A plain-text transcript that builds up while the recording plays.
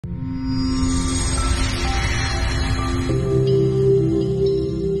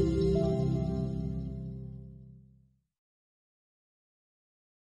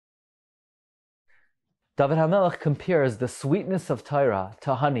David HaMelech compares the sweetness of Torah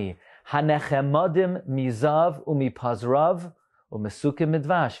to honey. Hanechemadim mizav umipazrav umesukim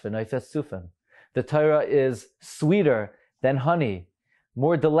midvash v'noifes sufim. The Torah is sweeter than honey,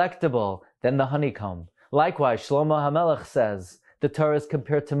 more delectable than the honeycomb. Likewise, Shlomo HaMelech says, the Torah is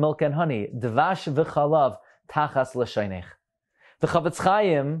compared to milk and honey. Dvash v'chalav tachas l'shaynech. The Chavetz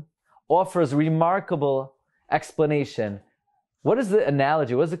Chaim offers remarkable explanation. What is the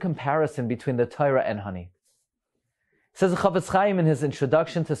analogy? What is the comparison between the Torah and honey? Says the Chavetz Chaim in his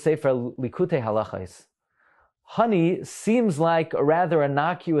introduction to Sefer Likutei Halachos. Honey seems like a rather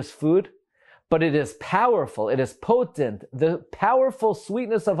innocuous food, but it is powerful, it is potent. The powerful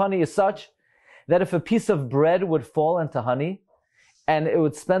sweetness of honey is such that if a piece of bread would fall into honey, and it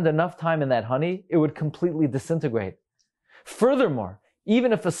would spend enough time in that honey, it would completely disintegrate. Furthermore,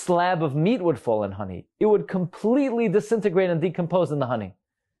 even if a slab of meat would fall in honey, it would completely disintegrate and decompose in the honey.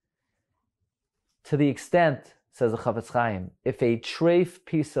 To the extent, says the Chavetz Chaim, if a treif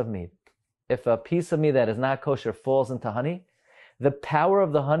piece of meat, if a piece of meat that is not kosher falls into honey, the power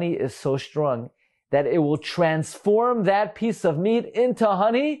of the honey is so strong that it will transform that piece of meat into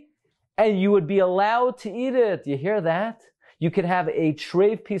honey, and you would be allowed to eat it. You hear that? You could have a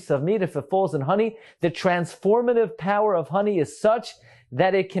treif piece of meat if it falls in honey. The transformative power of honey is such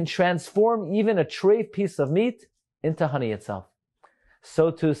that it can transform even a treif piece of meat into honey itself.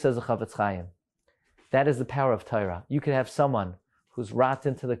 So too, says the Chavetz Chaim. That is the power of Torah. You could have someone who's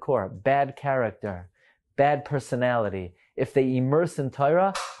rotten to the core, bad character, bad personality. If they immerse in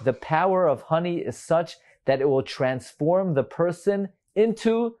Torah, the power of honey is such that it will transform the person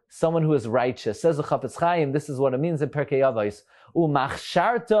into someone who is righteous. Says the Chavetz Chaim, this is what it means in Perkei Avos.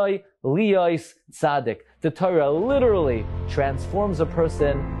 Umachshartoi liyos tzaddik. The Torah literally transforms a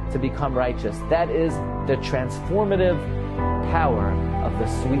person to become righteous. That is the transformative power of the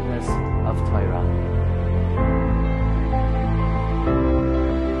sweetness of Torah.